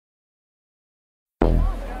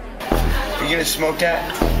gonna smoke that?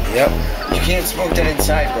 Yep. You can't smoke that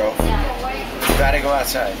inside, bro. You gotta go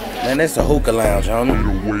outside. Man, it's a hookah lounge,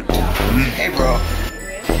 homie. Hey, bro.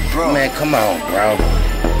 Bro. Man, come on, bro.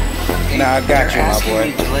 Hey, nah, I got you, my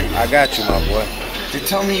boy. I got you, my boy. They're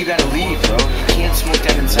telling me you gotta leave, bro. You can't smoke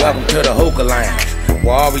that inside. Welcome to the hookah lounge,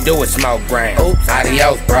 where all we do is smoke grain. Oops,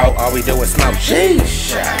 adios, bro. All we do is smoke.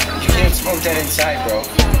 Sheesh. You can't smoke that inside, bro.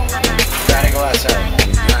 You gotta go outside.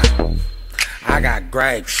 I got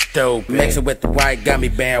grapes, stupid. Mix it with the white gummy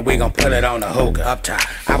bear, we gon' put it on the hookah. Up top,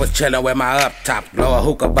 I was chillin' with my up top, blow a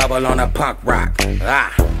hookah bubble on a punk rock.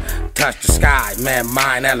 Touch the sky, man,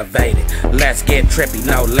 mind elevated. Let's get trippy,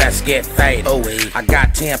 no, let's get faded. I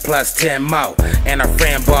got 10 plus 10 more, and a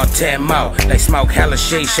friend bought 10 more. They smoke hella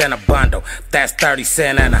sheesh in a bundle, that's 30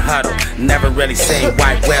 cents in a huddle. Never really seen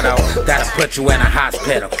White Widow, that'll put you in a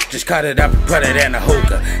hospital. Just cut it up and put it in a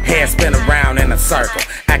hookah. Head spin around in a circle,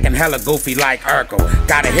 acting hella goofy like Urkel.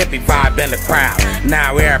 Got a hippie vibe in the crowd,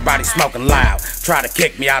 now everybody smoking loud. Try to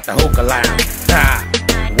kick me out the hookah lounge.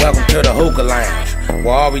 Welcome to the hookah lounge,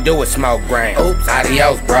 where all we do is smoke grain. Oops,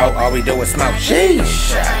 adios, bro. All we do is smoke.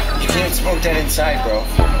 Sheesh. You can't smoke that inside, bro.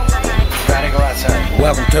 You gotta go outside.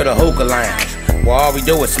 Welcome to the hookah lounge, where all we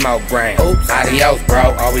do is smoke grain. Oops, adios,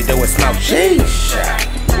 bro. All we do is smoke. Sheesh.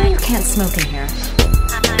 You can't smoke in here.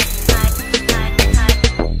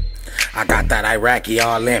 I got that Iraqi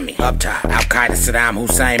all in me. Up top, Al-Qaeda, Saddam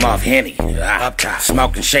Hussein off Henny. Up top,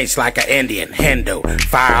 smoking shakes like an Indian, Hindu.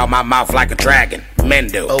 Fire out my mouth like a dragon,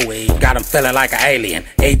 Mindu. Got him feeling like an alien,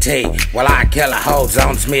 A.T. Well, I kill a whole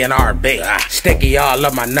zones, me and R.B. Sticky all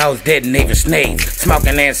up my nose, didn't even sneeze.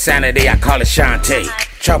 Smoking insanity, I call it Shanti.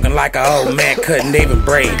 Choking like an old man, couldn't even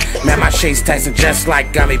breathe. Man, my sheets tasting just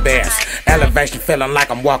like gummy bears. Elevation feeling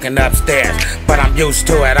like I'm walking upstairs. But I'm used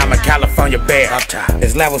to it, I'm a California bear. Up top,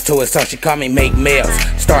 there's levels to it, so she call me Meek Mills.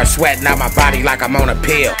 Start sweating out my body like I'm on a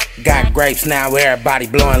pill. Got grapes now, everybody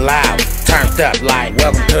blowing loud. Turned up like,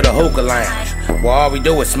 welcome to the hookah lounge, where all we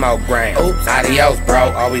do is smoke grain. Oops, adios,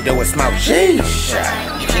 bro. All we do is smoke. Sheesh.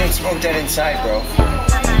 You can't smoke that inside, bro.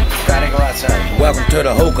 You gotta go outside. Welcome to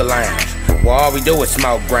the hookah lounge, where all we do is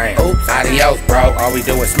smoke grain. Oops, adios, bro. All we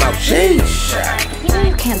do is smoke. Sheesh. You know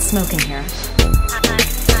you can't smoke in here.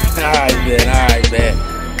 Alright, man.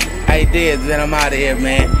 Hey, Diz, man, I'm out of here,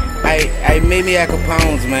 man. Hey, meet me at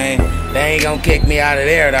Capone's, man. They ain't gonna kick me out of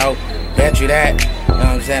there, though. Bet you that. You know what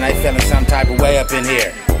I'm saying? They feeling some type of way up in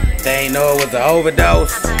here. They ain't know it was an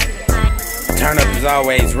overdose. Turn up is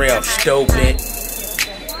always real stupid.